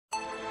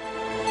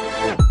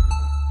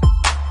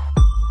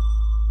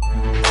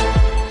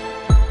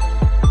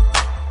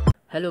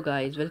Hello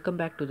guys, welcome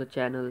back to the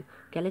channel.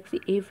 Galaxy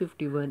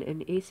A51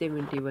 and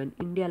A71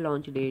 India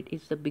launch date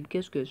is the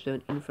biggest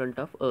question in front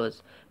of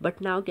us.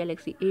 But now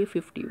Galaxy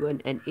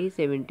A51 and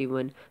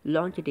A71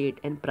 launch date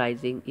and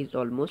pricing is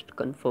almost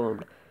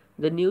confirmed.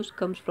 The news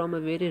comes from a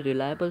very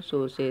reliable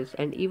sources,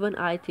 and even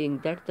I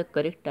think that's the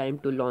correct time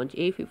to launch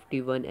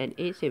A51 and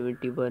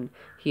A71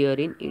 here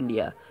in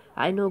India.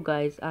 I know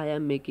guys, I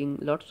am making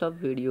lots of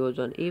videos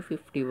on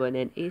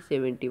A51 and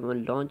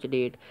A71 launch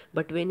date,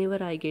 but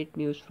whenever I get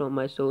news from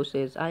my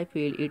sources, I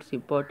feel it's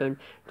important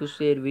to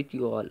share with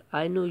you all.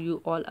 I know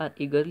you all are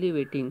eagerly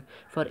waiting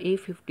for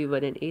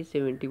A51 and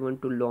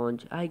A71 to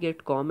launch. I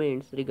get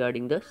comments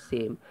regarding the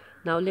same.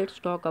 Now let's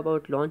talk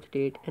about launch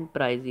date and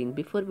pricing.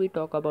 Before we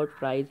talk about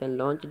price and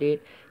launch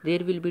date, there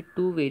will be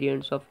two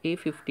variants of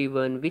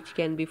A51, which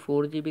can be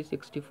 4GB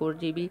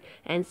 64GB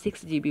and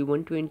 6GB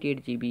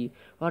 128GB,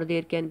 or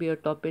there can be a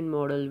top end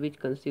model which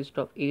consists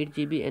of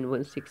 8GB and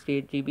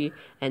 168GB,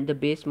 and the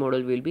base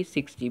model will be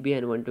 6GB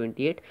and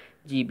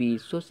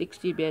 128GB. So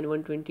 6GB and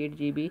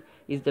 128GB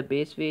is the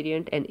base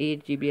variant, and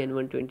 8GB and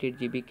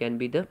 128GB can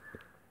be the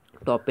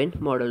top end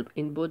model.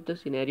 In both the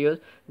scenarios,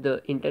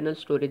 the internal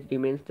storage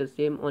remains the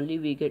same, only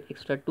we get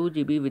extra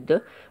 2GB with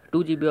the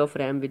 2GB of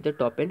RAM with the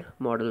top end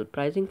model.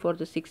 Pricing for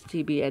the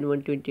 6GB and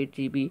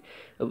 128GB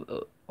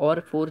or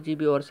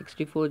 4GB or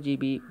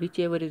 64GB,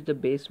 whichever is the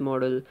base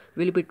model,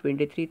 will be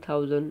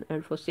 23,000,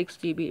 and for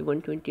 6GB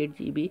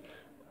 128GB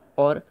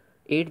or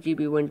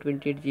 8GB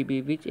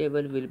 128GB,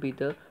 whichever will be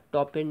the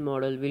top end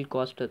model, will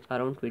cost us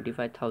around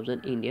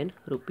 25,000 Indian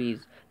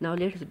rupees. Now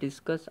let's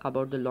discuss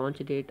about the launch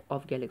date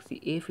of Galaxy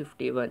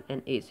A51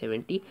 and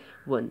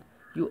A71.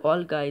 You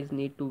all guys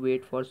need to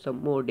wait for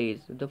some more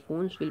days. The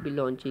phones will be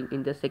launching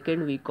in the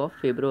second week of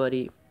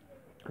February.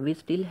 We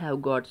still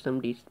have got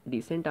some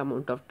decent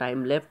amount of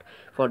time left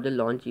for the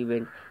launch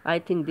event. I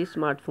think these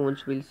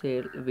smartphones will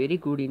sell very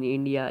good in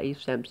India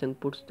if Samsung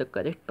puts the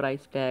correct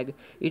price tag.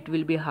 It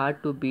will be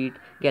hard to beat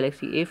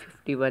Galaxy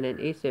A51 and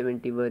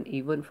A71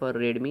 even for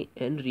Redmi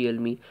and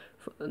Realme.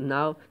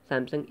 Now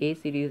Samsung A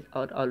series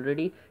are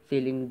already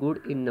selling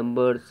good in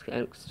numbers,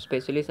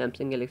 especially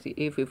Samsung Galaxy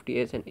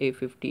A50s and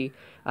A50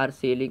 are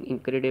selling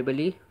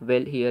incredibly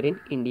well here in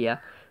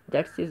India.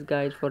 That's it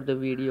guys for the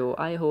video.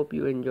 I hope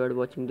you enjoyed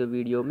watching the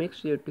video. Make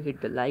sure to hit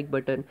the like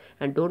button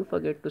and don't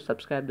forget to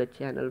subscribe the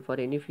channel for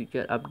any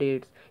future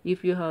updates.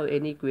 If you have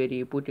any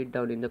query, put it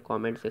down in the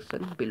comment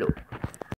section below.